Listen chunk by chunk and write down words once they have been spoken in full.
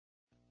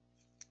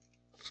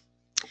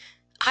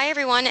Hi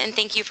everyone, and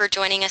thank you for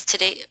joining us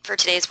today for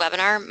today's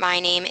webinar. My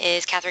name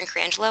is Catherine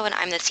Crangelo, and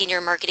I'm the Senior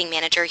Marketing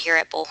Manager here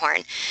at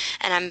Bullhorn.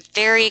 And I'm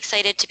very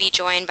excited to be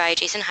joined by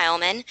Jason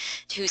Heilman,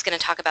 who's going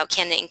to talk about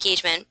candidate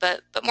engagement,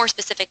 but more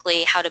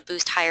specifically, how to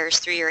boost hires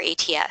through your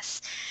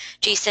ATS.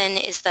 Jason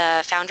is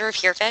the founder of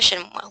Herefish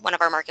and one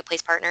of our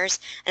marketplace partners,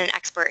 and an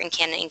expert in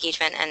candidate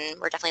engagement, and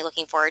we're definitely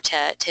looking forward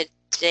to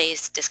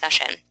today's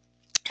discussion.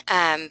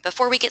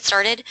 Before we get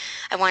started,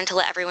 I wanted to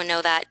let everyone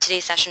know that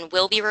today's session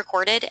will be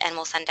recorded, and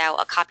we'll send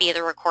out a copy of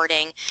the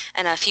recording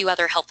and a few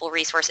other helpful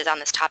resources on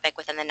this topic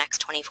within the next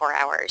 24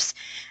 hours.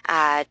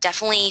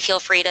 Definitely feel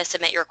free to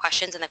submit your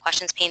questions in the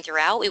questions pane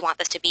throughout. We want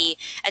this to be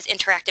as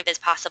interactive as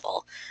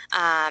possible,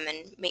 and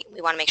we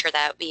want to make sure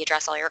that we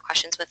address all your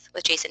questions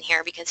with Jason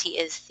here because he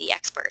is the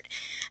expert.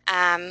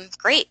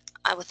 Great.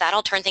 With that,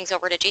 I'll turn things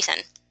over to Jason.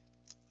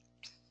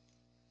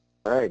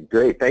 All right,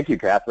 great. Thank you,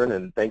 Catherine,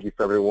 and thank you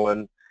for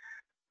everyone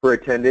for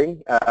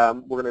attending.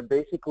 We're going to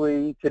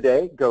basically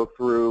today go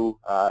through,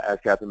 as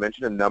Catherine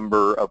mentioned, a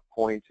number of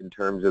points in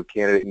terms of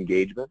candidate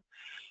engagement.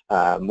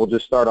 We'll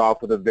just start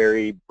off with a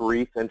very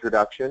brief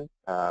introduction.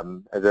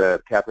 As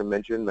Catherine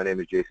mentioned, my name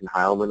is Jason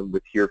Heilman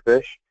with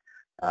Herefish.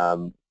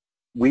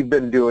 We've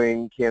been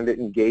doing candidate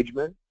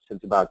engagement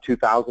since about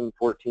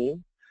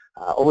 2014.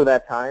 Over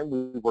that time,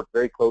 we've worked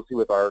very closely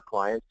with our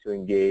clients to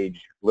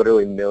engage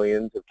literally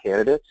millions of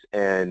candidates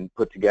and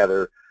put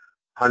together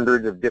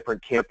hundreds of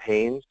different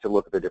campaigns to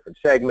look at the different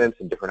segments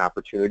and different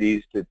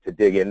opportunities to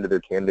dig into their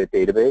candidate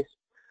database.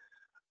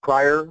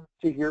 Prior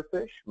to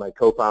Herefish, my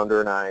co-founder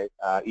and I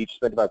each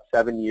spent about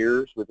 7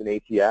 years with an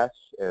ATS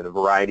in a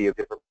variety of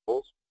different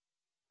roles.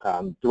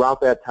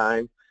 Throughout that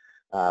time,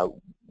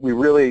 we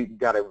really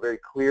got a very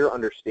clear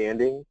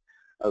understanding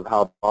of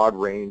how broad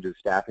range of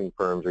staffing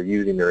firms are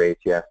using their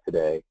ATS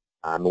today.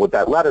 And what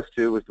that led us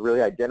to was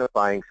really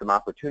identifying some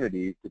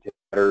opportunities to take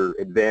better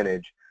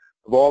advantage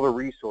of all the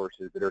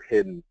resources that are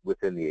hidden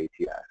within the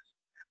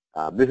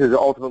ATS. This is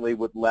ultimately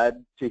what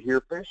led to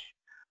Herefish.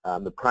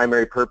 The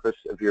primary purpose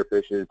of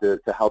Herefish is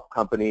to help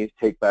companies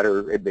take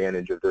better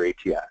advantage of their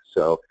ATS.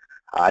 So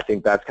I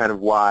think that's kind of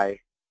why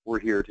we're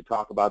here to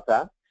talk about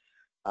that.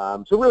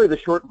 So really the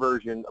short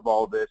version of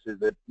all of this is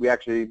that we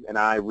actually, and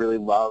I really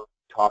love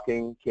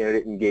talking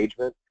candidate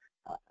engagement.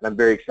 And I'm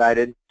very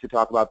excited to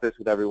talk about this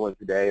with everyone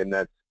today, and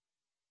that's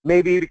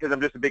maybe because I'm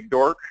just a big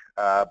dork,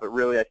 but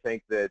really I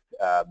think that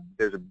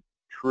there's a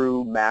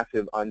true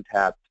massive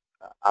untapped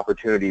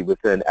opportunity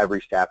within every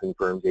staffing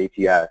firm's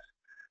ATS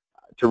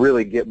to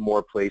really get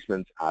more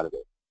placements out of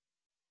it.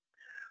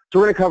 So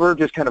we're going to cover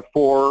just kind of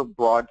 4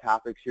 broad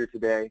topics here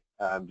today,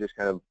 just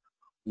kind of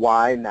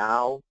why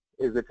now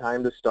is the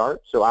time to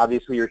start. So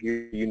obviously you're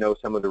here, you know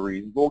some of the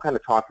reasons. We'll kind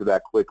of talk through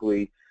that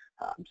quickly.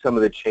 Some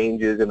of the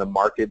changes in the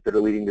market that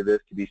are leading to this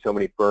to be so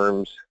many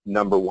firms'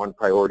 #1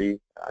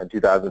 priority in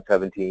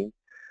 2017.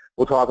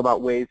 We'll talk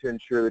about ways to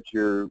ensure that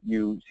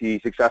you see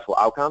successful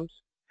outcomes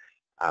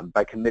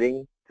by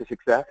committing to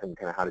success and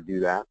kind of how to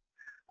do that.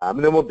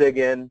 And then we'll dig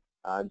in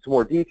some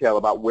more detail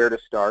about where to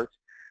start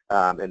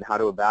and how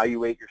to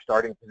evaluate your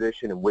starting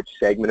position and which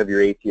segment of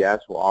your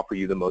ATS will offer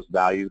you the most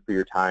value for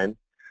your time.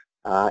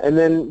 And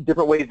then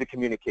different ways to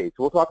communicate. So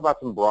we'll talk about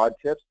some broad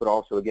tips, but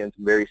also, again,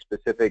 some very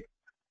specific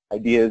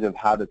ideas of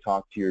how to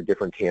talk to your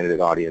different candidate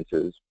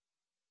audiences.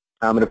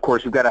 And of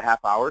course, we've got a half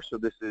hour, so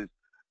this is,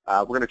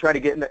 we're going to try to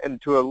get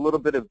into a little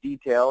bit of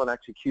detail and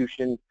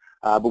execution,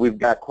 but we've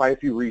got quite a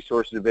few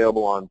resources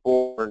available on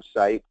Bullhorn's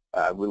site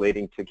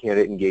relating to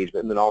candidate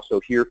engagement, and then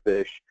also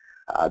Herefish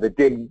that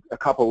dig a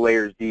couple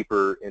layers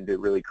deeper into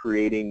really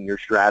creating your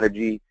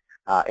strategy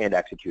and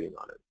executing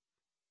on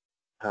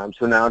it.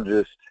 So now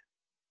just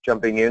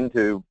jumping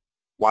into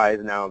why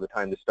is now the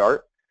time to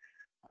start.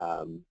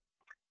 So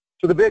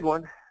the big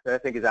one that I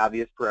think is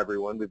obvious for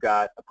everyone, we've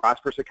got a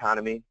prosperous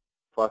economy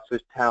plus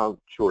this talent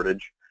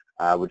shortage,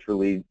 which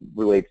really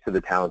relates to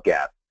the talent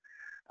gap.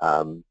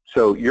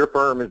 So your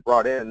firm is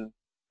brought in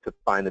to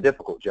find the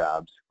difficult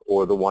jobs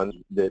or the ones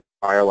that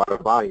require a lot of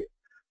volume.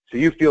 So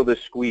you feel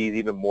this squeeze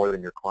even more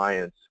than your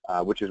clients,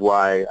 which is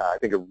why I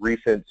think a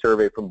recent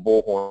survey from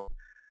Bullhorn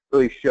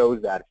really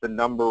shows that the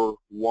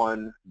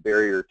 #1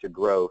 barrier to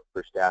growth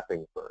for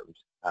staffing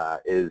firms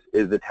is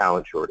the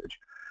talent shortage.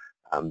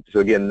 So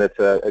again, that's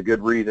a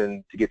good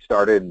reason to get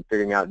started and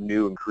figuring out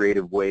new and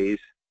creative ways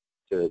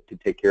to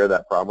take care of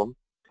that problem.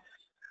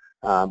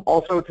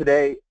 Also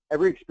today,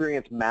 every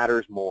experience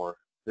matters more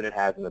than it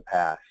has in the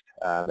past.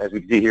 As we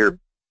can see here,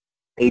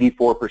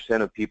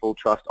 84% of people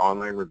trust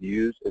online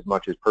reviews as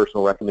much as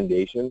personal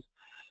recommendations.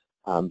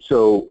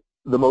 So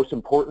the most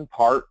important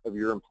part of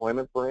your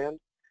employment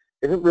brand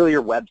isn't really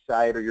your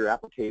website or your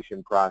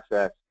application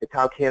process. It's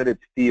how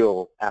candidates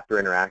feel after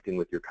interacting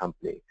with your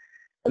company.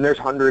 And there's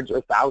hundreds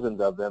or thousands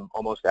of them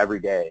almost every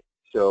day.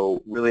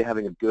 So really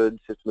having a good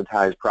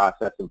systematized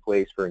process in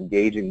place for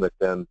engaging with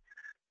them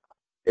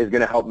is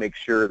going to help make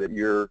sure that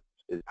yours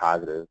is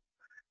positive.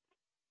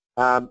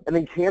 And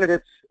then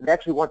candidates, they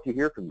actually want to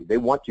hear from you. They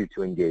want you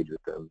to engage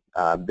with them.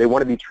 They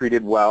want to be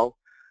treated well,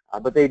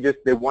 but they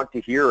want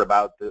to hear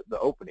about the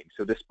opening.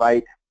 So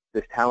despite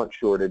this talent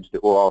shortage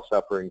that we're all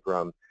suffering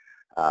from,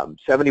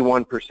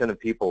 71% of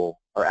people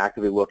are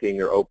actively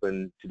looking or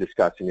open to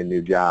discussing a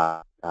new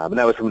job, and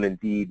that was from an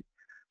Indeed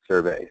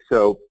survey.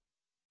 So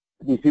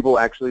these people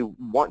actually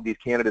these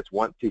candidates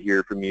want to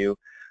hear from you.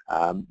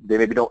 They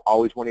maybe don't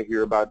always want to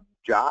hear about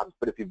jobs,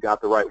 but if you've got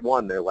the right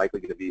one, they're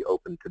likely going to be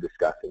open to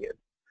discussing it.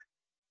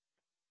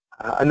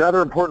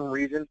 Another important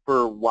reason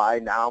for why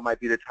now might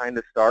be the time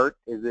to start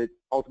is that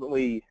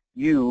ultimately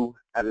you,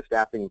 as a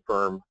staffing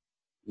firm,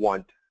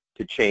 want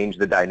to change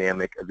the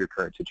dynamic of your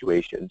current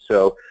situation.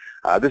 So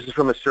this is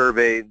from a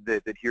survey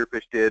that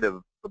Herefish did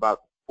of about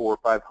 400 or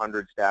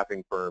 500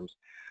 staffing firms.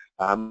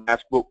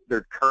 Asked what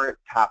their current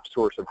top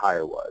source of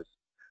hire was.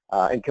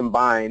 And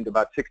combined,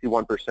 about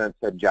 61%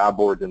 said job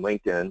boards and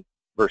LinkedIn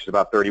versus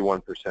about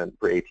 31%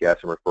 for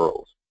ATS and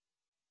referrals.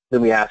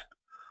 Then we asked,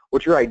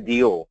 what's your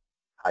ideal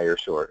hire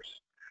source?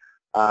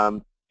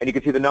 And you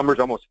can see the numbers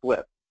almost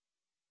flip.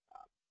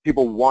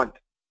 People want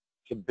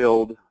to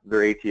build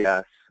their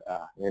ATS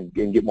and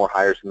get more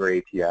hires from their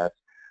ATS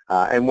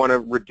and want to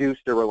reduce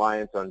their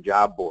reliance on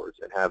job boards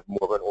and have more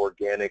of an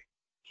organic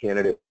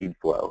candidate feed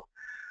flow.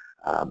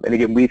 And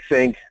again, we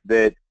think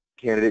that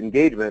candidate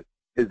engagement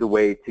is the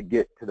way to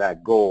get to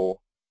that goal.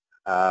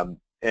 And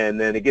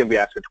then again, we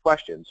ask a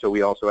question. So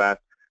we also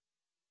ask,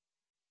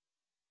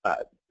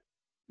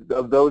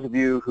 of those of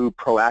you who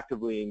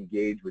proactively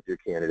engage with your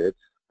candidates,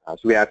 so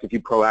we asked if you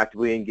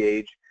proactively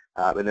engage,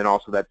 and then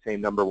also that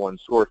same number one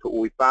source. But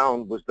what we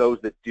found was those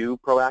that do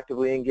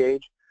proactively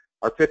engage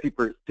are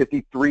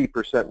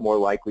 53% more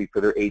likely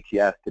for their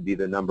ATS to be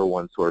the number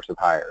one source of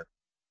hire.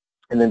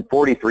 And then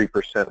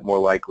 43% more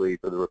likely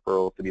for the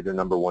referral to be their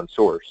number one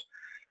source.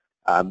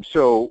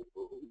 So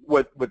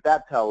what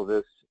that tells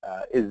us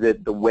is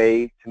that the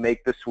way to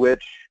make the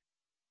switch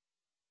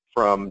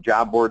from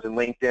job boards and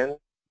LinkedIn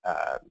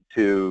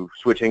to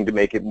switching to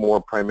make it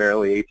more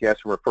primarily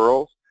ATS and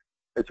referrals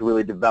is to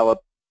really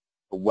develop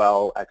a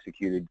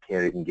well-executed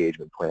candidate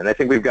engagement plan. And I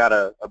think we've got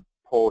a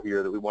poll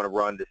here that we want to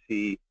run to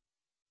see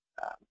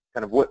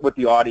kind of what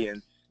the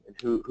audience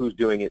and who's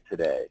doing it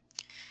today.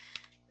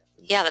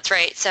 Yeah, that's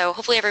right. So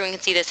hopefully everyone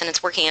can see this and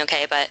it's working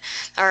okay, but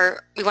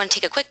we want to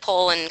take a quick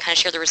poll and kind of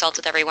share the results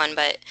with everyone.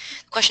 But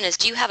the question is,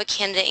 do you have a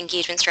candidate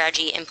engagement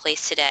strategy in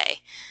place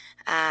today?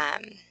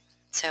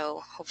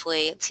 So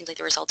hopefully it seems like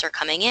the results are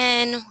coming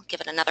in. We'll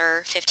give it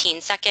another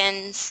 15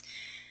 seconds.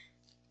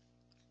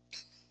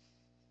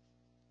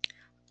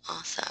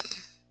 Awesome.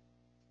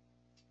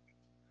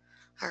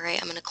 All right,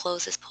 I'm going to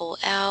close this poll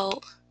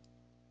out.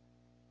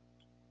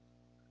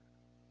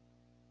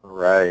 All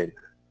right.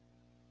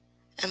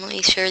 And let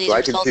me share these so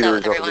I can results see the out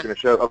with results. everyone. We're going to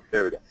show. Oh,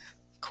 there we go.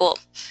 Cool.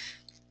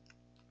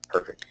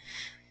 Perfect.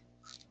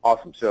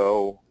 Awesome.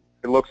 So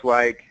it looks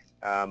like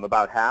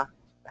about half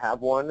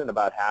have one and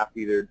about half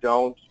either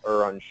don't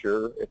or are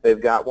unsure if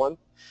they've got one.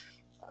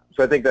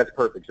 So I think that's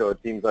perfect. So it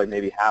seems like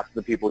maybe half of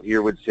the people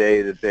here would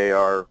say that they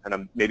are kind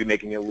of maybe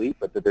making a leap,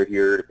 but that they're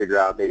here to figure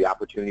out maybe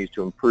opportunities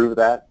to improve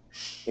that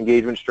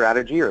engagement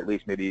strategy, or at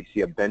least maybe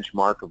see a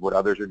benchmark of what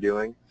others are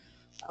doing.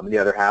 And the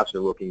other half are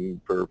looking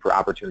for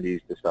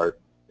opportunities to start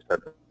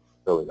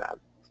building that.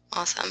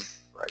 Awesome.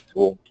 Right. So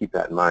we'll keep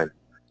that in mind.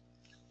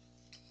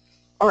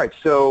 All right.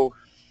 So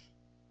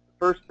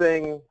first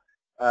thing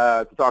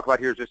to talk about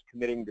here is just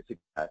committing to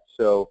success.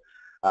 So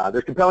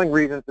there's compelling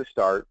reasons to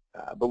start,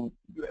 but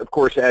of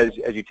course, as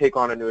you take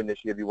on a new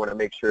initiative, you want to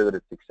make sure that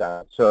it's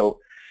success. So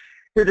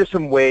here are just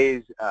some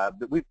ways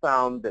that we've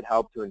found that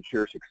help to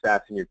ensure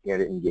success in your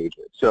candidate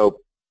engagement.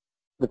 So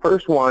the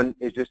first one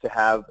is just to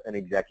have an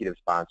executive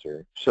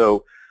sponsor.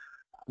 So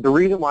the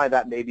reason why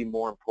that may be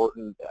more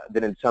important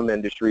than in some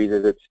industries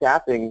is that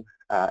staffing,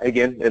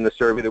 again, in the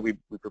survey that we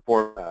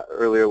performed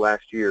earlier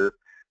last year,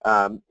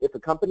 if a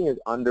company is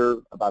under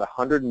about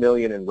 $100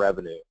 million in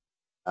revenue,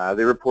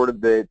 they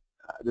reported that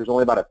there's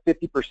only about a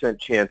 50%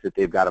 chance that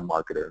they've got a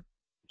marketer.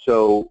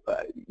 So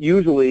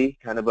usually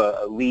kind of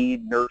a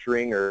lead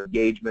nurturing or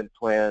engagement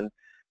plan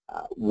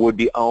would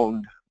be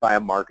owned by a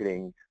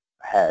marketing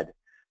head.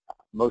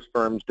 Most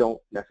firms don't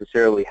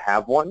necessarily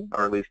have one,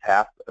 or at least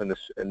half in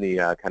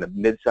the kind of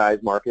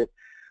mid-sized market.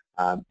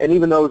 And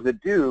even those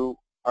that do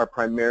are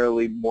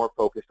primarily more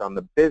focused on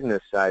the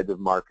business side of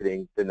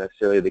marketing than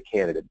necessarily the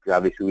candidate, because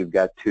obviously we've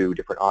got two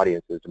different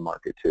audiences to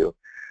market to.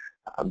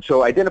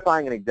 So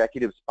identifying an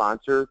executive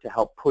sponsor to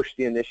help push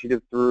the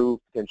initiative through,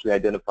 potentially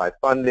identify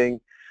funding,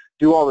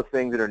 do all the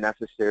things that are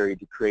necessary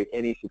to create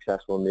any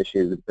successful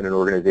initiative in an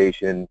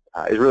organization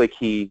is really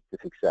key to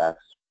success.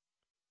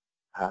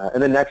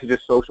 And then next is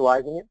just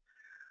socializing it.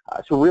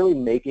 So really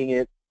making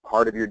it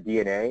part of your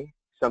DNA,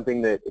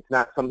 something that it's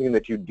not something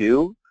that you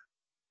do,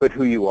 but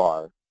who you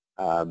are.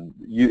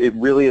 It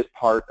really is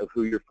part of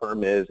who your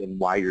firm is and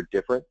why you're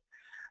different.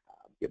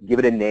 Give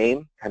it a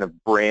name, kind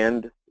of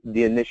brand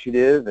the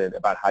initiative and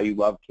about how you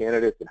love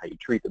candidates and how you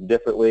treat them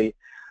differently.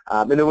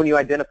 And then when you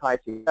identify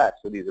success,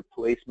 so these are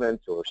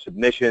placements or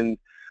submissions,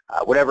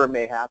 whatever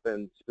may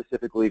happen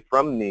specifically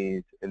from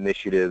these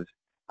initiatives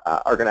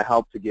are going to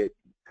help to get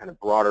kind of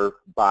broader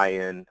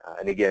buy-in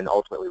and again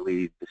ultimately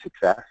lead to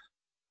success.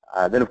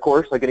 Then of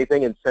course, like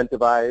anything,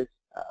 incentivize.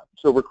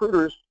 So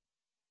recruiters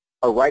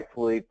are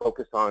rightfully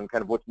focused on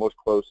kind of what's most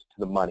close to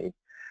the money.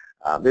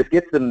 This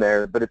gets them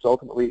there, but it's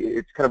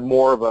kind of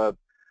more of a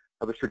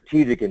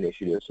strategic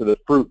initiative, so the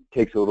fruit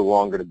takes a little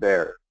longer to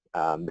bear.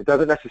 It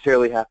doesn't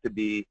necessarily have to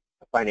be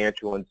a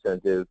financial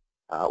incentive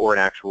or an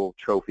actual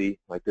trophy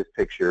like this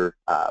picture,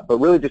 but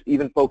really just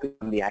even focus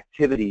on the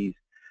activities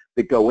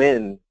that go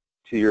in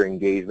to your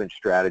engagement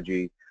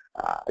strategy.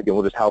 Again,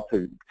 will just help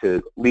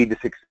to lead to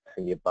success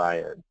and get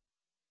buy-in.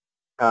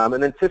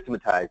 And then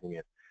systematizing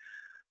it.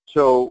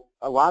 So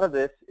a lot of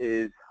this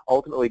is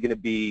ultimately going to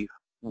be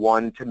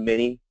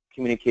one-to-many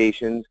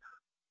communications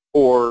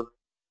or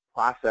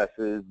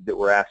processes that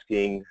we're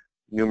asking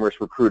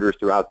numerous recruiters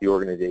throughout the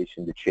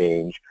organization to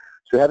change.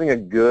 So having a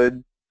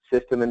good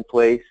system in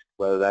place,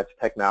 whether that's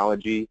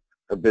technology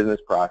or business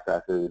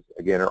processes,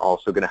 again, are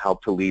also going to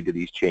help to lead to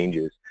these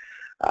changes.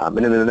 And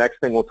then the next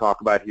thing we'll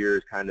talk about here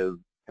is kind of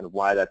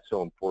why that's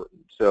so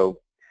important. So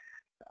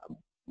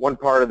one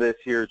part of this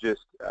here is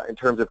just in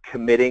terms of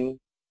committing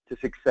to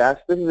success.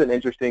 This is an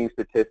interesting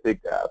statistic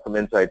from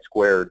Insight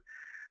Squared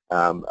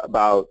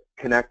about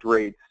connect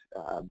rates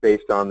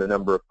based on the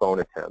number of phone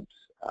attempts.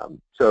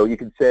 So you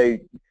could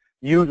say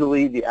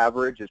usually the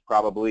average is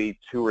probably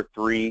 2 or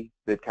 3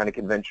 that kind of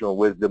conventional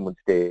wisdom would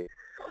state.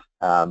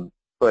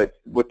 But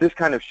what this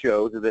kind of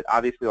shows is that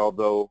obviously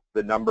although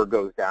the number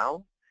goes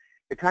down,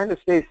 it kind of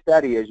stays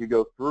steady as you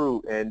go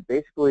through, and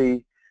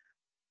basically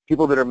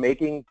people that are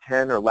making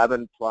 10 or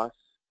 11 plus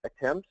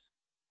attempts,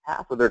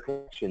 half of their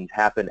connections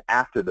happen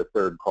after the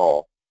 3rd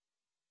call.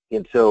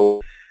 And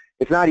so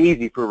it's not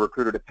easy for a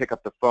recruiter to pick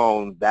up the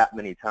phone that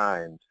many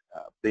times.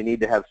 They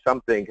need to have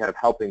something kind of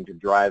helping to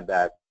drive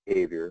that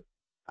behavior.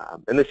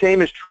 And the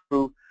same is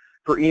true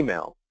for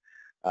email.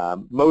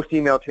 Most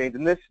email chains,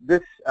 and this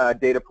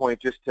data point,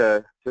 just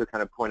to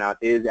kind of point out,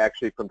 is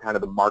actually from kind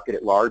of the market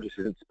at large. This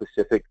isn't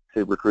specific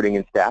to recruiting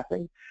and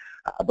staffing.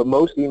 But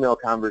most email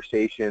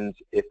conversations,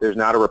 if there's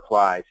not a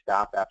reply,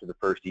 stop after the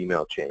first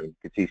email chain. You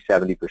can see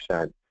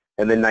 70%,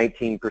 and then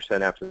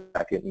 19% after the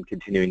second, and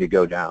continuing to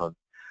go down.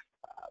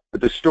 But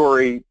the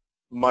story,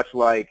 much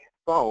like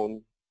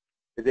phone,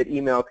 is that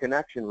email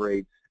connection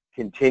rates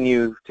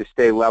continue to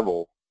stay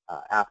level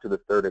after the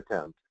 3rd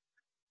attempt.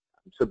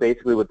 So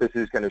basically what this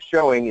is kind of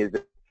showing is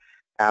that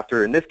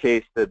after, in this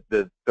case,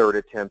 the 3rd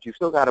attempt, you've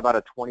still got about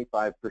a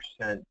 25%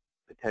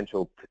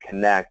 potential to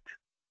connect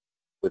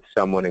with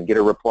someone and get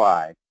a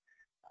reply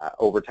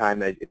over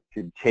time as you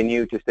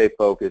continue to stay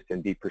focused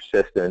and be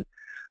persistent.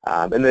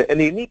 And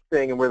the unique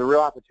thing, and where the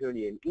real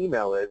opportunity in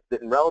email is,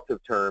 that in relative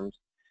terms,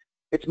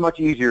 it's much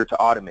easier to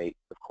automate,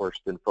 of course,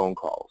 than phone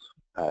calls.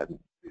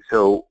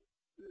 So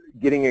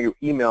getting an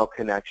email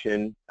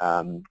connection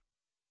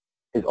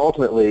is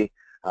ultimately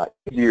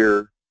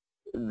easier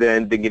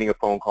than getting a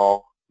phone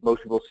call.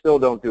 Most people still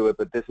don't do it,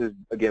 but this is,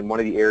 again, one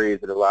of the areas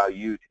that allow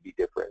you to be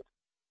different.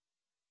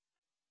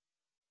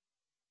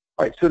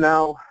 All right, so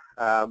now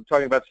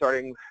talking about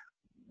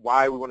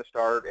why we want to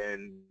start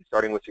and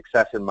starting with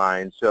success in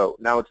mind. So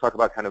now let's talk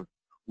about kind of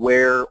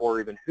where or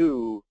even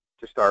who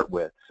to start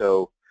with.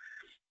 So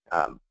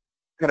kind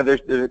of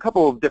there's a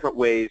couple of different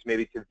ways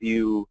maybe to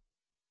view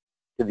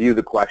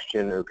the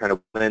question, or kind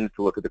of lens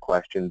to look at the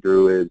question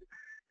through. Is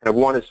kind of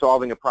one is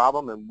solving a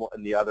problem,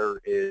 and the other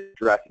is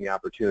addressing the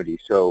opportunity.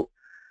 So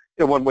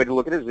one way to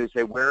look at it is to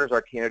say, where is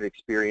our candidate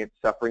experience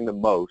suffering the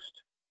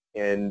most,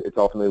 and it's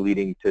ultimately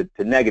leading to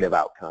negative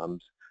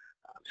outcomes.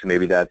 So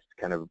maybe that's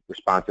kind of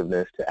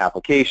responsiveness to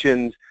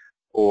applications,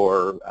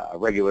 or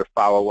regular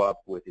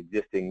follow-up with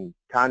existing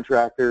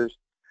contractors.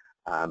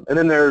 And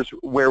then there's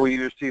where we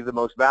receive the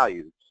most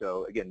value.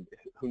 So again,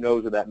 who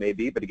knows what that may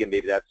be, but again,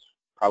 maybe that's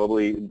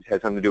probably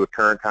has something to do with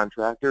current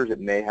contractors. It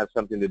may have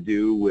something to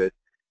do with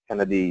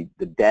kind of the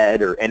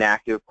dead or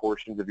inactive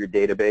portions of your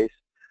database.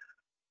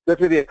 There's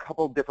going to be a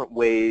couple different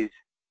ways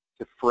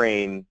to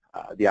frame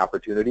the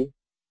opportunity.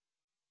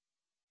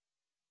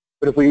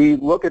 But if we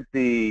look at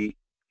the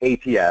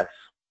ATS,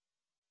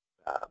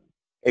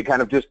 it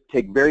kind of just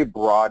take very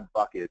broad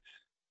buckets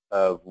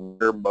of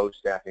where most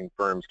staffing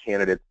firms'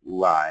 candidates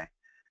lie.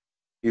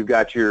 You've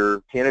got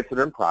your candidates that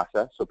are in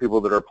process, so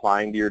people that are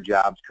applying to your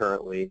jobs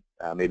currently,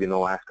 maybe in the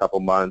last couple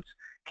months,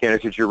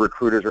 candidates that your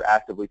recruiters are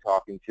actively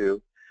talking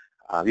to.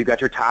 You've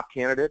got your top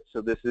candidates,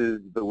 so this is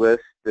the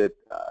list that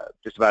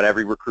just about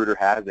every recruiter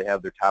has. They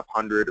have their top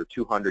 100 or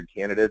 200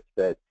 candidates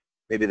that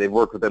maybe they've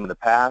worked with them in the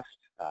past.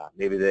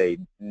 Maybe they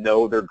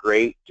know they're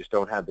great, just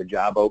don't have the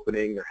job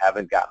opening or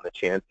haven't gotten the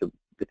chance, the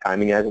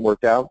timing hasn't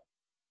worked out.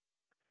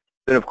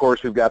 Then, of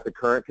course, we've got the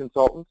current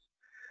consultants,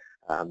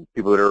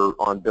 people that are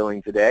on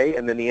billing today,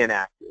 and then the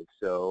inactive.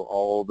 So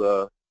all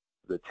the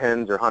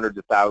tens or hundreds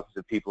of thousands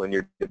of people in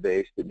your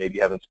database that maybe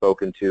you haven't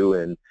spoken to,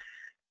 and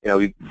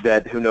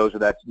that who knows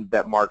where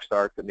that mark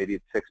starts, but maybe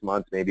it's 6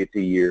 months, maybe it's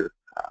a year.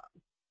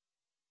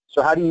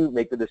 So how do you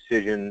make the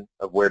decision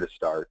of where to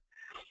start?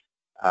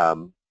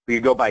 We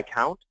could go by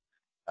count.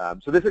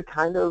 So this is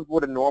kind of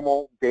what a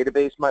normal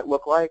database might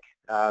look like.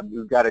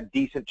 You've got a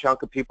decent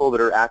chunk of people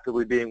that are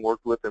actively being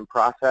worked with in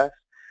process.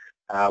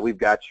 We've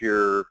got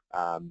your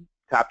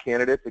top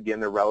candidates. Again,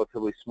 they're a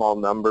relatively small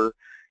number.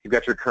 You've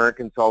got your current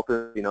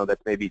consultant,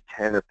 that's maybe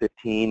 10 or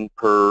 15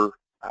 per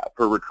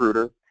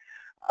recruiter.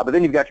 But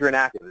then you've got your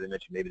inactive. As I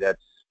mentioned, maybe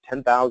that's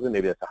 10,000,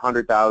 maybe that's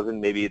 100,000,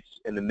 maybe it's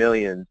in the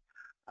millions.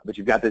 But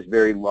you've got this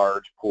very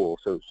large pool.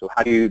 So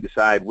how do you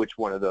decide which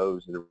one of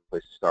those is the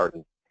place to start?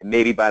 And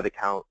maybe by the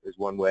count is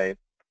one way.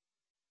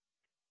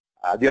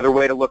 The other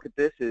way to look at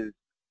this is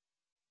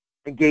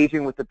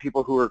engaging with the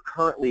people who are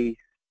currently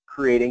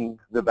creating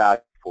the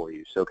value for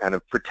you. So kind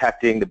of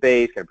protecting the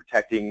base, kind of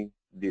protecting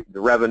the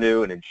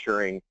revenue and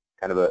ensuring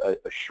kind of a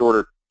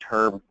shorter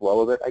term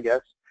flow of it, I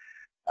guess.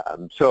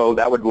 So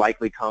that would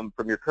likely come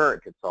from your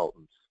current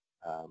consultants,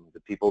 the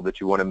people that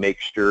you want to make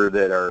sure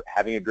that are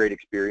having a great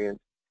experience,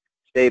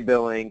 stay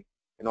billing,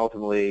 and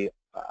ultimately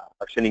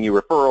are sending you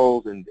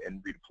referrals and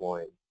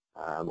redeploying.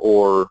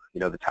 Or,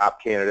 the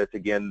top candidates,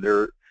 again,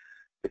 they're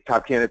the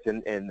top candidates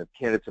and the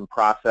candidates in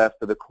process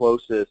are the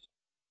closest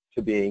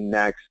to being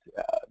next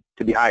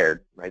to be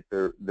hired, right?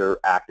 They're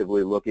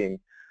actively looking,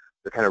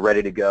 they're kind of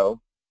ready to go.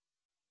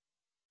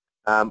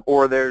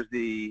 Or there's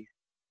got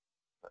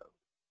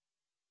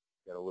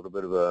a little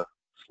bit of a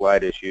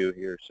slide issue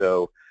here.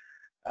 So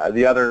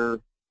the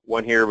other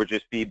one here would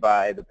just be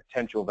by the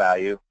potential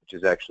value, which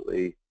is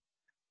actually,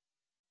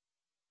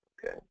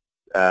 okay.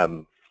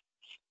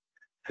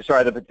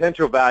 Sorry, the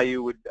potential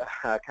value would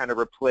kind of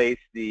replace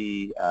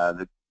the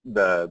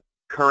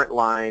current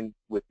line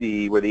with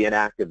where the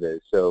inactive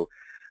is. So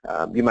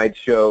you might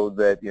show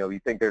that you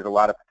think there's a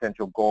lot of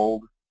potential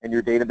gold in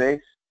your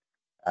database,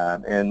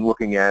 and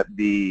looking at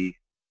the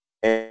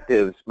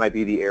inactives might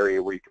be the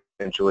area where you can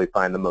potentially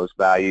find the most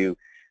value,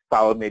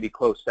 followed maybe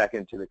close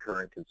second to the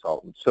current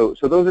consultant. So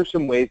those are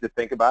some ways to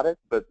think about it,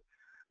 but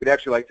we'd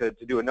actually like to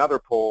do another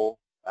poll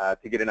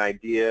to get an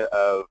idea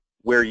of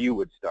where you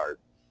would start.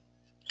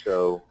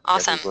 So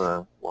Awesome. I think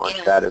we'll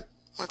launch that.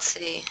 Let's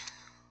see.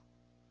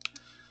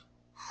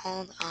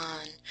 Hold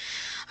on.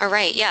 All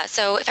right, yeah,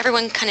 so if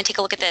everyone kind of take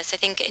a look at this, I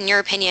think in your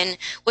opinion,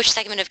 which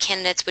segment of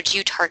candidates would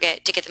you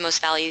target to get the most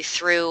value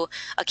through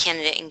a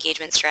candidate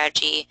engagement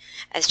strategy,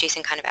 as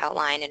Jason kind of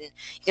outlined? And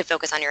you can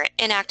focus on your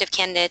inactive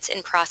candidates,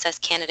 in-process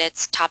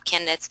candidates, top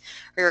candidates,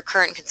 or your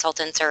current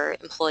consultants or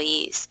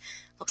employees.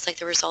 Looks like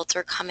the results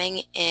are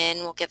coming in.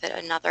 We'll give it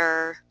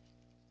another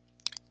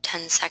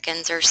 10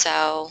 seconds or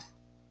so.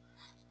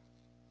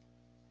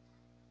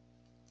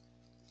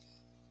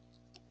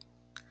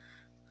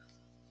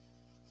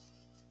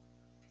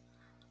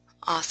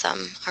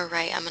 Awesome. All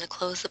right, I'm going to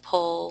close the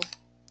poll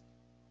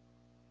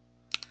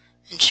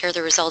and share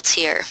the results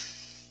here.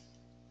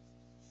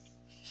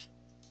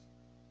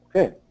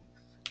 Okay,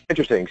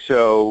 interesting.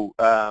 So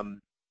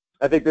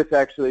I think this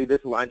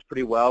aligns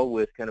pretty well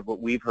with kind of what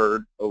we've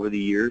heard over the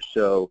years.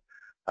 So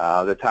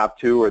the top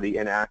two are the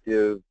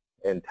inactive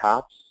and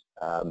tops,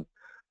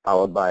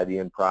 followed by the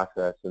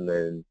in-process and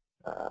then,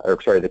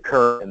 the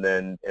current and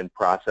then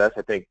in-process.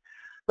 I think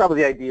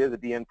probably the idea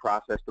that the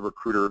in-process, the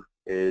recruiter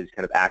is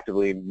kind of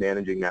actively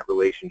managing that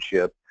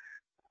relationship.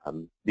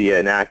 The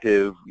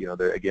inactive,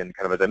 again,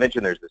 kind of as I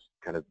mentioned, there's this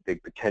kind of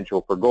big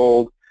potential for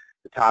gold.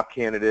 The top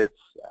candidates,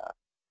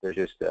 there's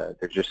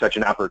just such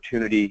an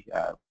opportunity.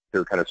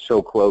 They're kind of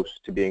so close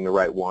to being the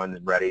right one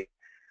and ready.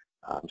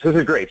 So this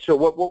is great. So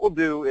what we'll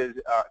do is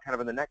kind of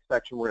in the next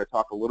section, we're going to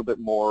talk a little bit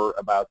more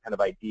about kind of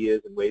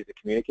ideas and ways to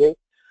communicate.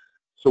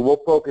 So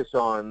we'll focus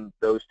on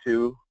those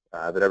two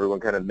that everyone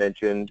kind of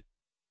mentioned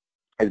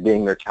as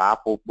being their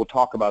top. We'll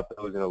talk about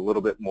those in a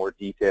little bit more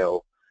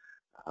detail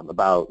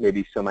about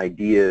maybe some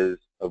ideas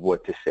of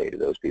what to say to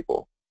those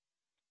people.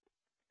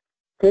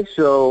 Okay,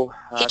 so,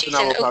 hey, so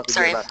now we'll talk a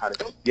bit about how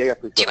to. Yeah,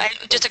 please go ahead.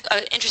 Just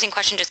an interesting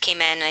question just came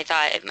in, and I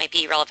thought it might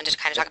be relevant to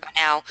kind of talk about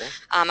now.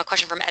 Okay. A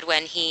question from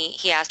Edwin.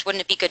 He asked,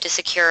 wouldn't it be good to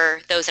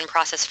secure those in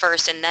process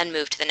first and then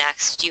move to the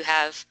next? Do you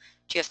have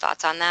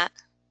thoughts on that?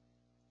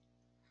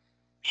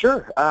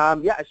 Sure.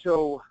 Yeah.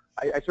 So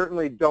I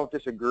certainly don't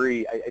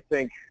disagree. I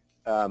think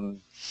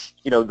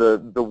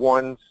the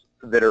ones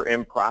that are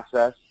in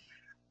process.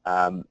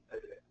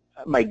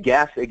 My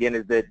guess again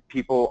is that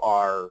people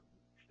are.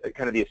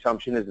 Kind of the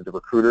assumption is that the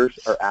recruiters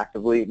are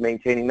actively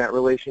maintaining that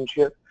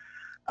relationship,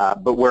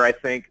 but where I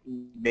think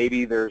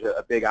maybe there's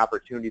a big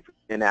opportunity for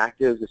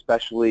inactives,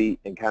 especially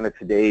in kind of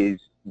today's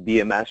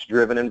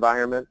VMS-driven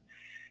environment,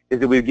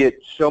 is that we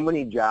get so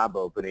many job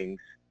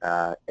openings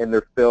and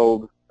they're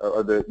filled,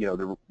 or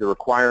the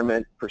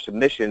requirement for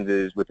submissions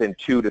is within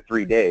 2 to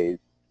 3 days.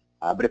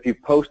 But if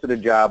you've posted a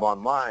job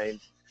online,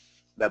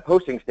 that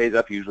posting stays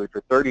up usually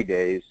for 30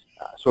 days.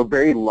 So a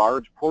very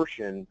large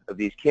portion of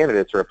these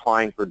candidates are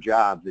applying for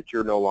jobs that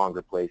you're no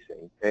longer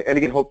placing. And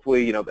again,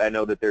 hopefully, I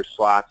know that there's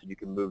slots and you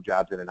can move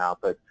jobs in and out,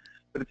 but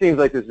it seems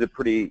like this is a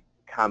pretty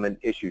common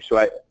issue. So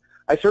I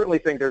certainly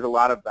think there's a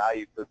lot of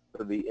value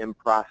for the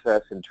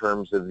in-process in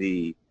terms of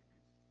the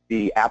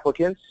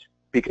applicants,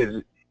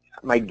 because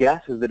my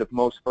guess is that if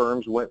most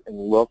firms went and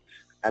looked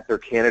at their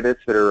candidates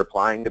that are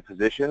applying to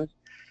positions,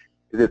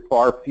 that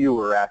far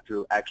fewer are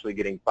actually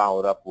getting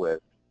followed up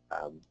with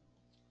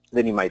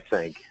than you might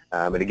think.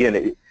 And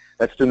again,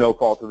 that's to no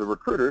fault of the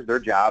recruiters. Their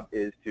job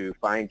is to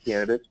find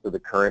candidates for the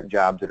current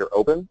jobs that are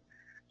open.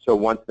 So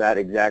once that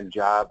exact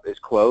job is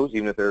closed,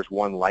 even if there's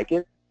one like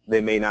it,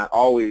 they may not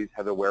always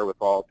have the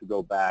wherewithal to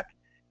go back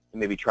and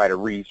maybe try to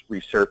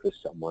resurface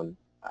someone.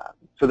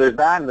 So there's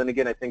that, and then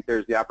again, I think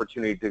there's the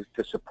opportunity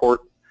to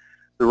support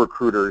the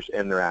recruiters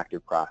in their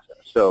active process.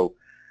 So,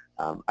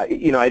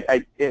 in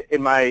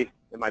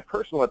my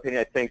personal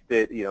opinion, I think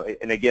that,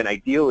 and again,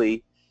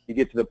 ideally, you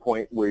get to the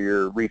point where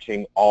you're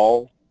reaching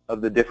all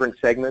of the different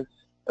segments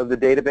of the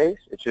database.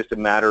 It's just a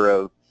matter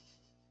of,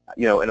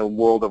 in a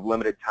world of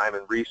limited time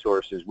and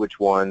resources, which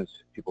ones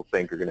people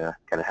think are going to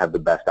kind of have the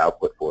best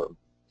output for them.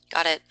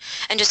 Got it.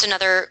 And just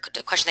another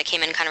question that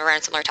came in kind of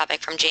around a similar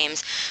topic from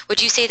James.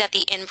 Would you say that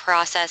the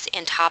in-process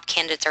and top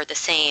candidates are the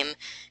same?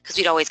 Because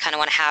we'd always kind of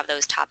want to have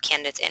those top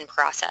candidates in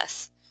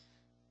process.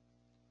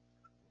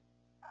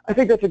 I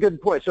think that's a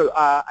good point. So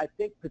I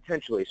think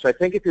potentially. So I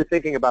think if you're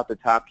thinking about the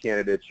top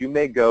candidates, you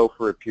may go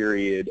for a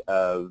period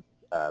of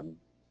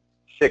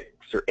 6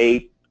 or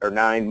 8 or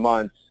 9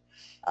 months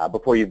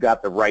before you've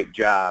got the right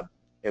job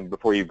and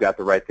before you've got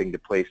the right thing to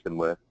place them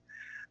with.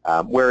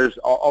 Whereas,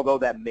 although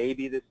that may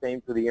be the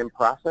same for the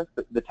in-process,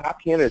 the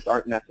top candidates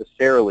aren't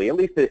necessarily, at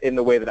least in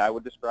the way that I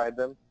would describe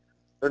them,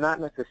 they're not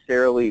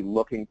necessarily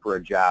looking for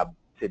a job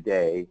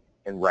today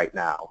and right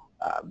now.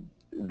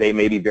 They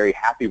may be very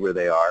happy where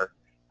they are,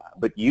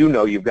 but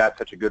you've got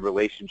such a good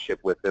relationship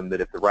with them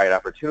that if the right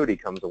opportunity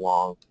comes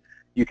along,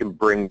 you can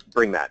bring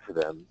that to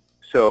them.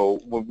 So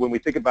when we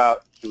think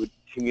about to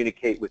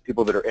communicate with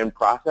people that are in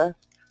process,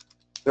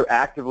 they're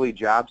actively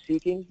job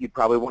seeking. You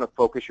probably want to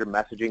focus your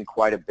messaging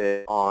quite a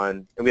bit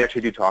on, and we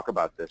actually do talk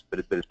about this, but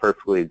it's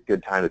perfectly a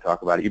good time to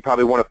talk about it. You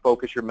probably want to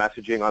focus your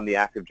messaging on the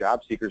active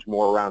job seekers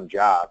more around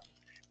jobs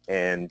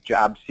and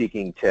job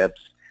seeking tips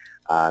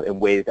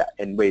and ways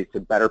to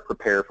better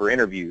prepare for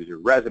interviews or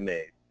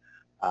resumes.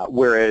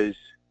 Whereas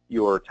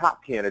your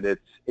top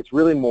candidates, it's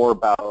really more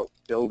about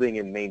building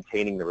and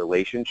maintaining the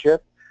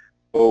relationship.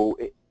 So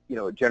it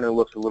generally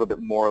looks a little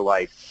bit more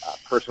like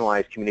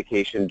personalized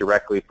communication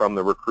directly from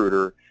the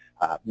recruiter,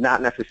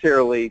 not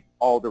necessarily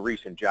all the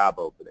recent job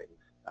openings.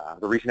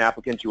 The recent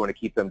applicants, you want to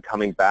keep them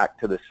coming back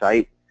to the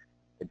site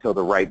until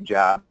the right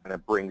job kind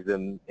of brings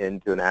them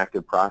into an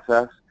active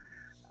process,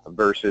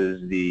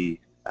 versus the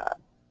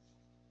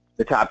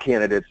top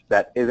candidates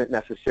that isn't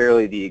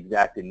necessarily the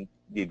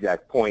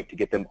exact point to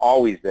get them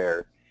always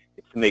there.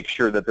 It's to make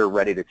sure that they're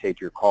ready to take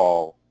your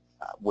call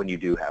when you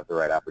do have the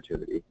right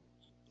opportunity.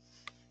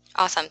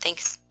 Awesome.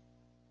 Thanks.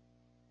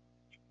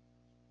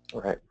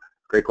 All right.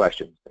 Great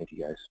question. Thank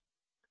you, guys.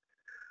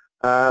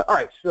 All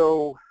right.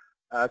 So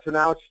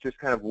now it's just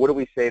kind of what do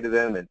we say to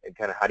them and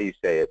kind of how do you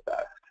say it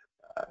best?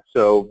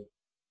 So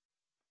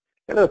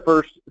kind of the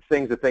first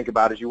things to think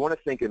about is you want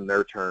to think in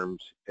their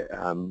terms.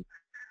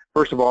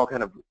 First of all,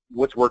 kind of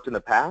what's worked in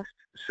the past.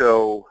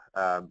 So,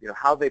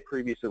 how they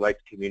previously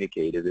liked to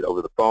communicate. Is it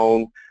over the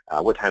phone?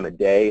 What time of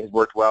day has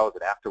worked well? Is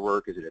it after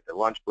work? Is it at their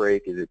lunch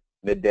break? Is it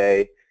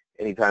midday?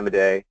 Any time of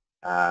day?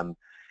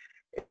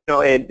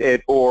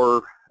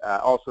 Or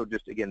also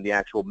just, again, the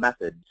actual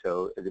method.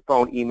 So is it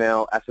phone,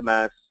 email,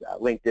 SMS,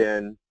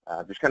 LinkedIn,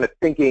 just kind of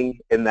thinking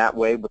in that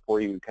way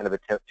before you kind of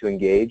attempt to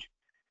engage.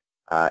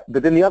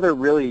 But then the other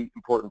really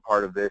important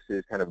part of this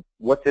is kind of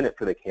what's in it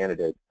for the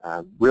candidate.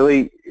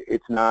 Really,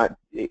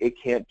 it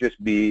can't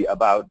just be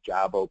about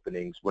job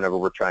openings whenever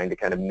we're trying to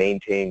kind of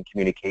maintain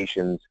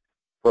communications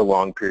for a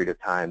long period of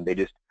time.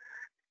 In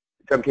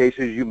some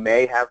cases, you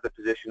may have the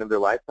position of their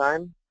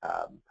lifetime,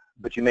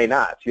 but you may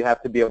not. So you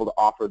have to be able to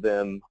offer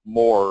them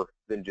more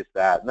than just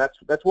that. And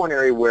that's one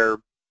area where,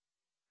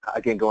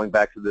 again, going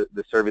back to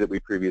the survey that we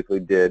previously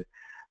did,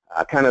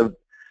 kind of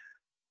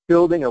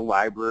building a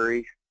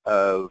library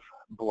of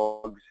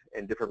blogs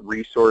and different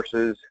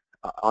resources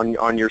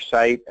on your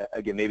site.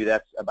 Again, maybe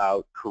that's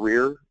about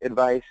career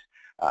advice.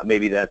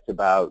 Maybe that's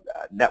about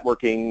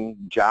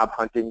networking, job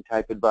hunting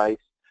type advice.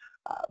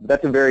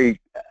 That's a very,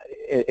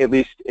 at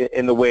least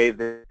in the way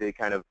that they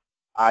kind of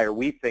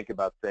we think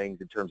about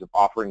things in terms of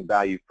offering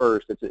value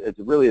first, it's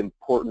a really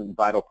important,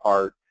 vital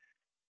part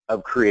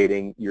of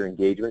creating your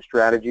engagement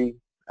strategy.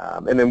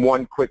 And then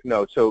one quick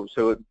note, so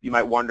you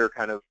might wonder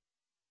kind of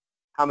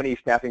how many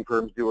staffing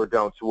firms do or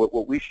don't. So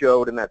what we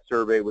showed in that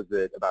survey was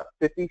that about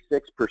 56%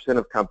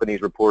 of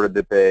companies reported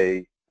that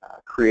they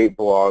create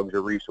blogs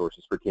or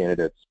resources for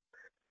candidates.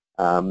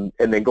 And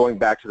then going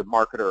back to the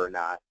marketer or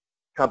not,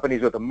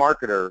 companies with a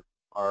marketer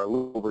are a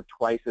little over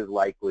twice as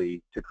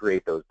likely to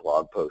create those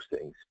blog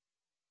postings.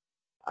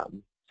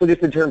 So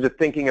just in terms of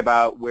thinking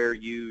about where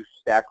you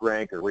stack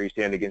rank or where you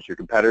stand against your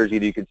competitors,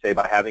 either you could say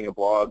by having a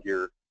blog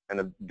you're kind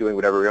of doing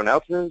what everyone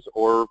else is,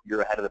 or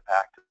you're ahead of the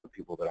pack to the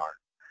people that aren't.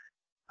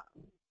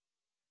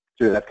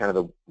 So that's kind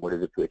of what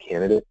is it for the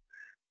candidate.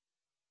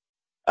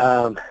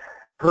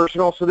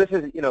 Personal. So this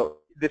is,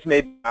 this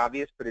may be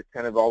obvious, but it's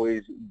kind of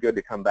always good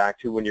to come back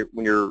to when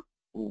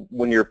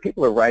your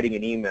people are writing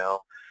an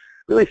email.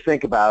 Really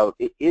think about,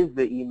 is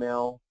the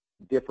email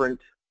different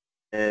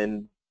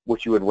than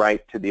what you would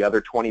write to the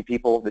other 20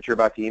 people that you're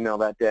about to email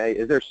that day?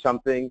 Is there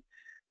something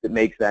that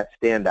makes that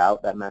stand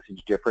out, that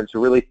message different? So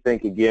really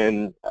think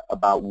again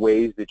about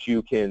ways that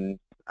you can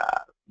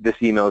this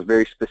email is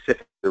very specific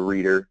to the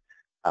reader,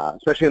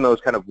 especially in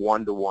those kind of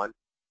one-to-one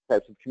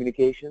types of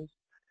communications.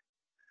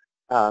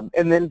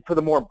 And then for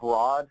the more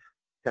broad,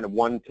 kind of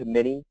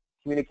one-to-many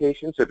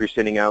communication, so if you're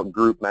sending out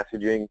group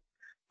messaging,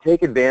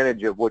 take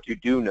advantage of what you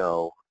do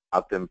know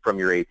about them from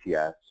your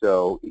ATS.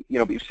 So,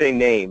 you're saying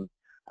name,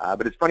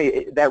 but it's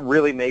funny, that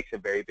really makes a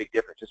very big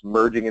difference, just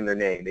merging in their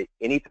name.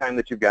 Anytime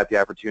that you've got the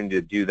opportunity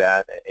to do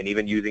that, and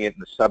even using it in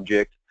the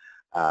subject,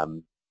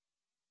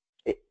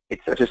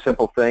 it's such a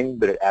simple thing,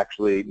 but it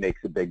actually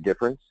makes a big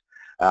difference.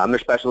 Their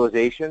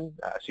specialization,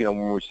 so when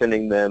we're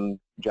sending them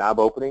job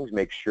openings,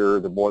 make sure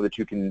the more that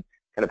you can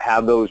kind of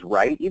have those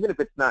right, even if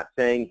it's not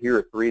saying here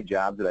are 3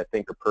 jobs that I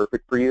think are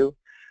perfect for you,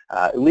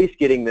 at least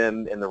getting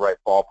them in the right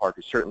ballpark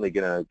is certainly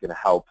going to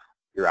help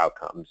your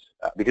outcomes.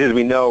 Because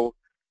we know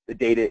the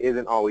data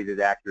isn't always as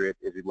accurate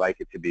as we'd like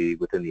it to be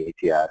within the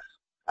ATS.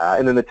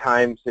 And then the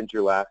time since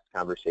your last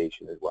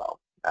conversation as well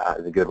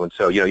is a good one.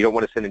 So, you don't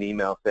want to send an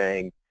email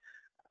saying,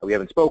 we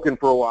haven't spoken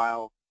for a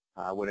while,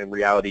 when in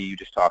reality you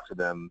just talked to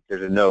them.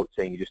 There's a note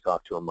saying you just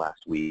talked to them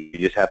last week. You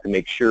just have to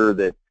make sure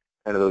that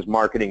kind of those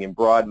marketing and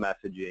broad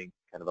messaging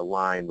kind of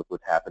align with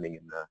what's happening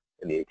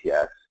in the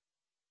ATS.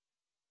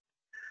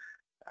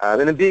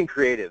 And then being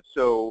creative.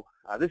 So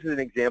this is an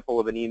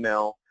example of an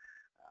email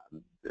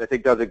that I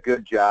think does a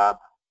good job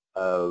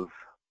of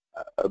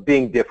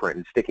being different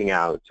and sticking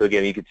out. So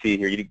again, you can see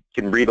here, you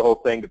can read the whole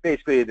thing, but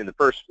basically in the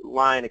first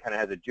line, it kind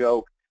of has a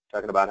joke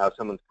talking about how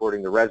someone's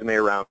forwarding the resume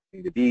around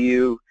to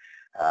BU.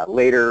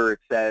 Later, it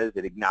says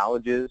it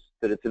acknowledges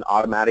that it's an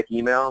automatic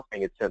email,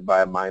 saying it's sent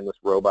by a mindless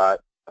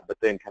robot, but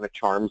then kind of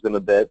charms them a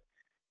bit.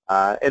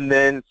 And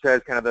then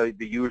says kind of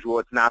the usual,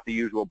 it's not the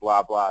usual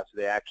blah, blah. So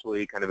they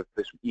actually kind of, if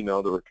this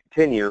email will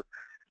continue,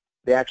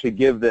 they actually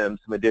give them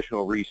some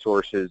additional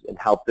resources and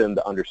help them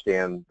to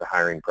understand the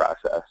hiring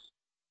process.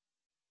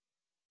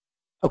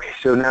 Okay,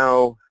 so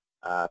now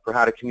for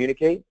how to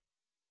communicate.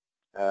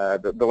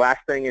 The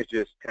last thing is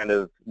just kind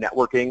of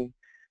networking.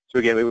 So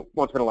again, we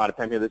won't spend a lot of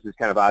time here. This is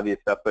kind of obvious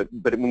stuff, but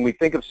when we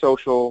think of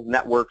social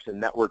networks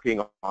and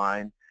networking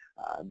online,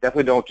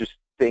 definitely don't just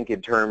think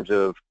in terms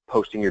of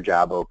posting your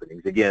job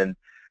openings. Again,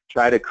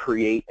 try to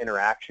create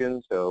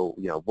interaction. So,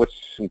 what's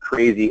some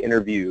crazy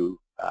interview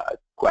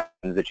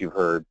questions that you've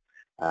heard,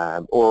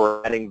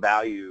 or adding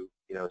value,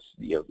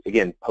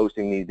 again,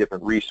 posting these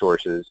different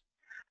resources.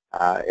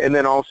 And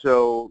then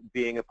also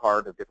being a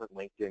part of different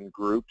LinkedIn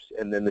groups,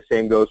 and then the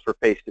same goes for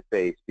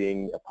face-to-face,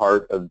 being a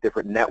part of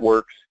different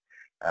networks,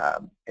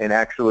 and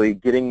actually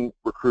getting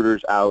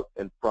recruiters out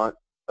in front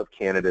of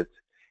candidates.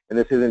 And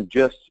this isn't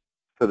just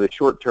for the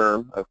short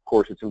term. Of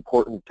course, it's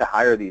important to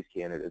hire these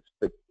candidates,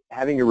 but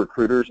having your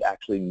recruiters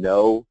actually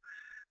know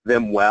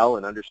them well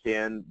and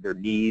understand their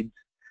needs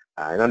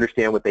and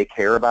understand what they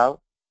care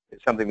about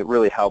is something that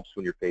really helps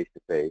when you're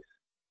face-to-face.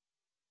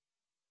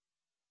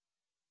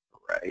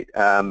 Right.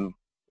 And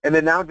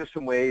then now just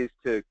some ways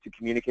to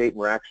communicate.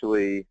 We're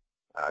actually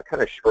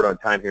kind of short on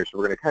time here, so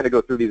we're going to kind of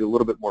go through these a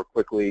little bit more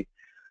quickly.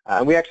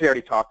 And we actually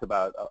already talked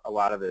about a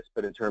lot of this,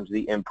 but in terms of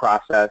the end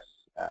process,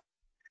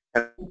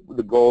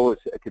 the goal is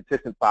a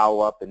consistent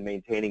follow-up and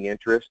maintaining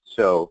interest.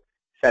 So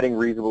setting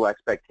reasonable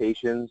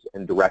expectations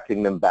and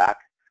directing them back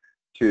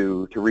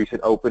to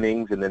recent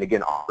openings, and then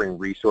again offering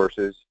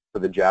resources for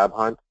the job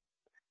hunt.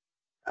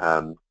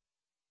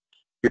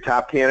 Your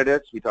top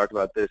candidates, we talked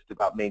about this,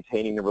 about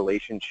maintaining the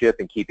relationship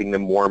and keeping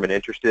them warm and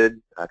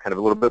interested, kind of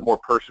a little bit more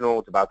personal.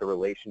 It's about the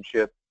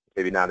relationship,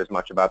 maybe not as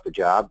much about the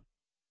job.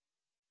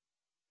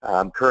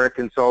 Current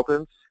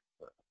consultants,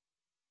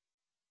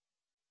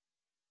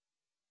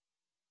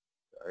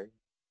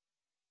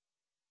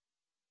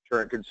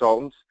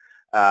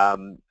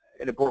 an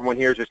important one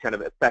here is just kind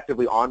of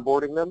effectively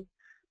onboarding them,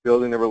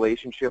 building the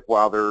relationship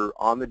while they're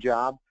on the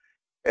job,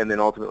 and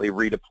then ultimately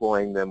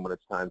redeploying them when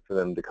it's time for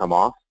them to come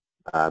off.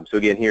 So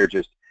again, here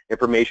just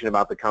information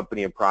about the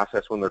company and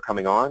process when they're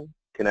coming on,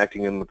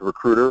 connecting them with the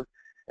recruiter,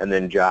 and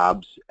then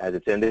jobs as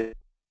it's ended.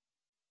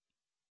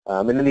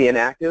 And then the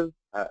inactive,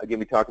 again,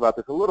 we talked about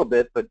this a little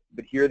bit, but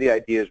here the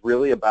idea is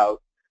really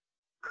about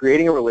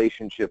creating a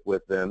relationship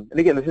with them. And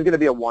again, this is going to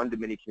be a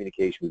one-to-many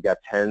communication. We've got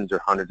tens or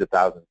hundreds of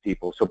thousands of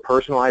people, so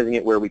personalizing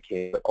it where we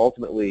can, but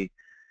ultimately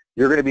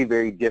you're going to be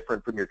very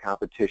different from your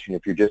competition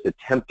if you're just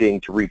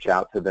attempting to reach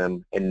out to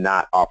them and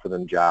not offer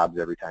them jobs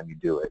every time you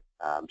do it.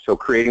 So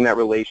creating that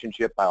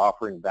relationship by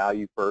offering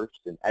value first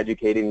and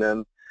educating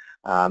them,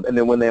 and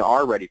then when they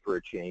are ready for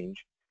a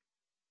change,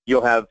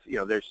 you'll have,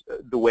 there's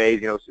the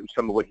ways,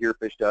 some of what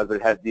Herefish does, but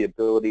it has the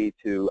ability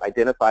to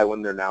identify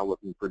when they're now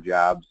looking for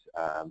jobs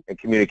and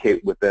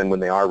communicate with them when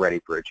they are ready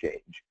for a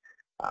change.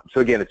 So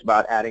again, it's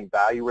about adding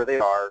value where they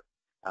are,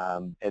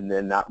 and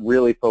then not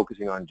really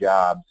focusing on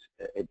jobs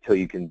until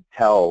you can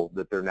tell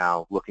that they're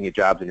now looking at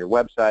jobs on your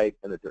website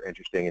and that they're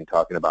interested in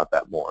talking about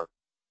that more.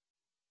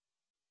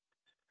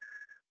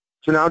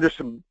 So now just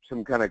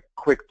some kind of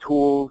quick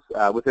tools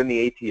within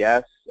the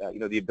ATS,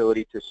 the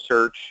ability to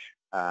search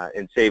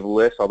and save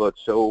lists, although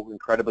it's so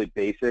incredibly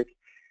basic.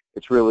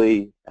 It's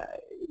really,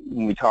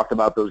 when we talked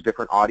about those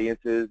different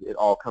audiences, it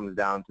all comes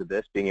down to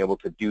this, being able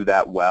to do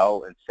that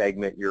well and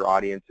segment your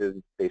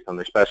audiences based on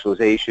their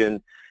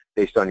specialization,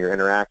 based on your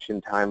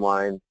interaction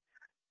timeline.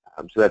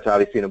 So that's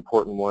obviously an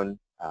important one.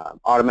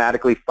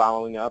 Automatically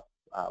following up,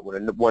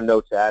 when one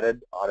note's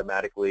added,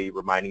 automatically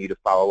reminding you to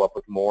follow up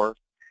with more.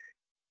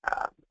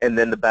 And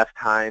then the best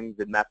times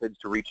and methods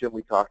to reach them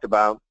we talked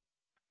about.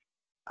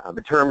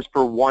 In terms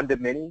for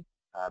one-to-many,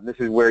 this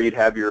is where you'd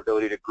have your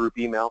ability to group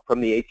email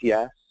from the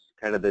ATS.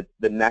 Kind of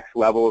the next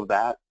level of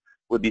that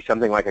would be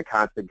something like a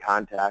Constant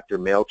Contact or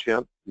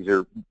MailChimp. These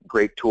are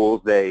great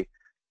tools. They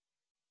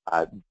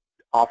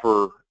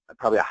offer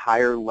probably a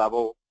higher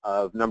level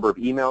of number of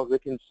emails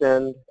it can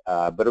send,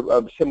 but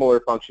of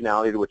similar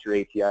functionality to what your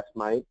ATS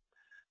might.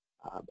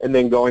 And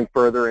then going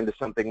further into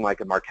something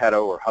like a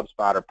Marketo or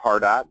HubSpot or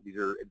Pardot, these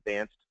are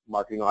advanced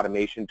marketing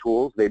automation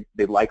tools.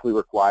 They likely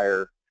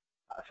require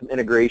some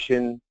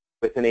integration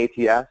with an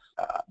ATS,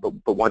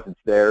 but once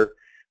it's there,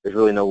 there's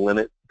really no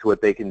limit to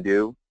what they can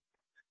do.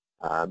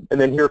 And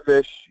then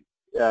Herefish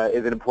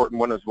is an important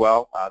one as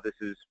well. This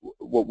is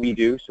what we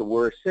do. So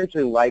we're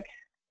essentially like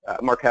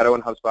Marketo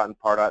and HubSpot and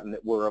Pardot, and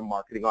that we're a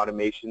marketing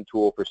automation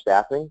tool for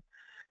staffing.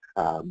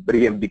 But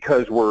again,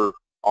 because we're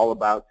all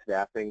about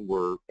staffing,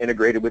 we're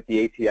integrated with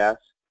the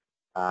ATS.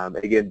 And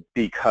again,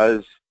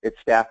 because it's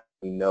staffing,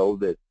 we know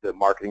that the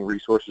marketing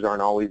resources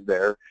aren't always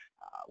there.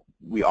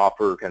 We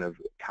offer kind of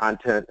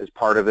content as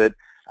part of it,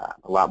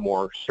 a lot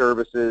more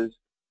services,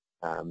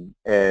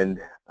 and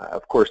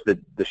of course the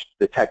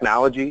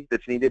technology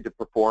that's needed to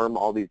perform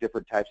all these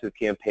different types of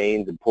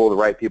campaigns and pull the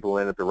right people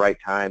in at the right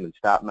time and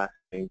stop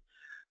messaging.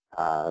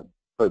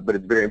 But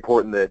it's very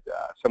important that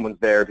someone's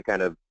there to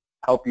kind of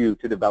help you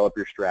to develop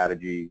your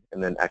strategy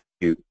and then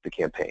execute the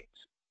campaigns.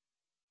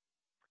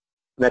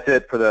 And that's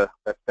it for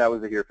that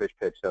was the Herefish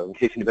pitch. So in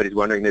case anybody's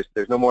wondering,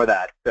 there's no more of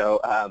that.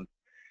 So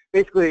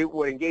basically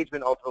what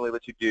engagement ultimately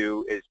lets you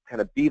do is kind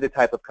of be the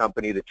type of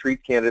company that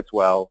treats candidates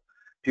well,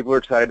 people are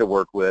excited to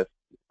work with,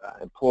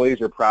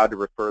 employees are proud to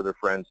refer their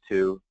friends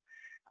to,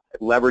 it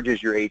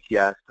leverages your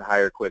ATS to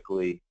hire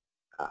quickly,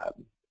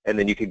 and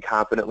then you can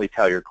confidently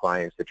tell your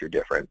clients that you're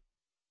different.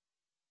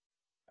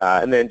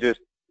 And then just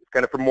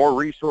kind of for more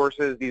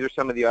resources, these are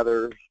some of the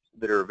others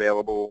that are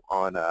available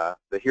on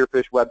the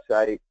Herefish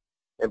website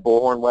and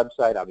Bullhorn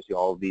website. Obviously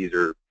all of these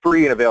are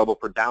free and available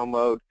for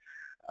download.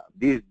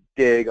 These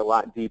dig a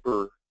lot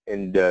deeper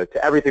into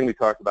to everything we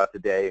talked about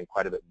today and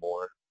quite a bit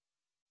more.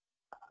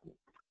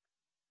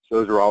 So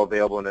those are all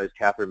available, and as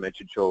Catherine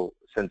mentioned, she'll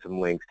send some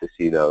links to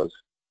see those.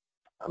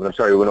 I'm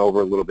sorry we went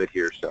over a little bit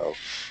here, so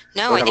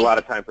no, don't have a lot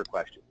of time for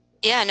questions.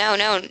 Yeah,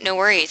 no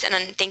worries. And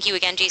then thank you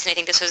again, Jason. I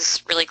think this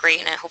was really great,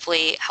 and it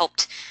hopefully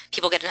helped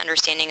people get an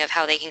understanding of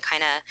how they can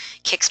kind of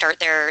kickstart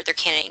their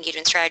candidate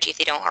engagement strategy if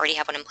they don't already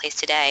have one in place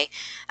today.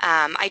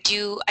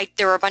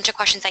 There were a bunch of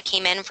questions that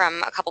came in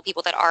from a couple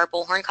people that are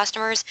Bullhorn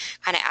customers,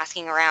 kind of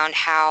asking around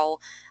how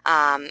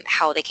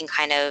they can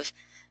kind of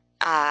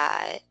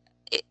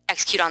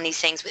execute on these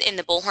things within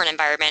the Bullhorn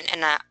environment.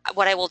 And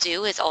what I will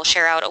do is I'll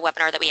share out a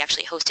webinar that we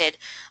actually hosted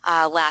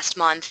last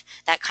month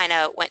that kind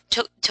of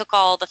took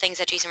all the things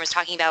that Jason was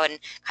talking about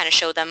and kind of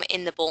showed them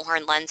in the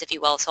Bullhorn lens, if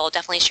you will. So I'll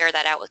definitely share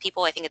that out with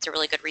people. I think it's a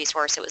really good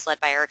resource. It was led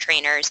by our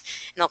trainers,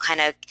 and they'll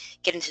kind of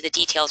get into the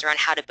details around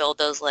how to build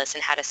those lists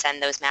and how to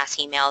send those mass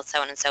emails,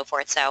 so on and so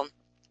forth. So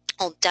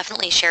I'll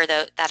definitely share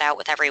that out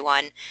with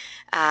everyone.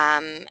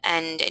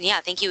 And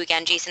yeah, thank you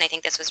again, Jason. I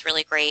think this was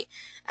really great.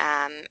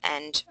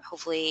 And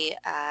hopefully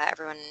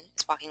everyone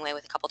is walking away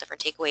with a couple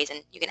different takeaways,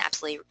 and you can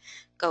absolutely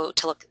go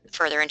to look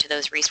further into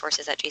those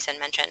resources that Jason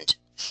mentioned.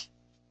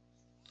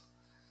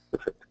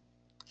 Perfect.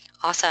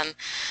 Awesome.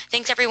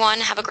 Thanks,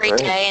 everyone. Have a great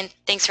day, and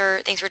thanks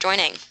for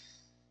joining. Thanks,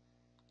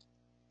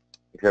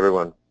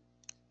 everyone.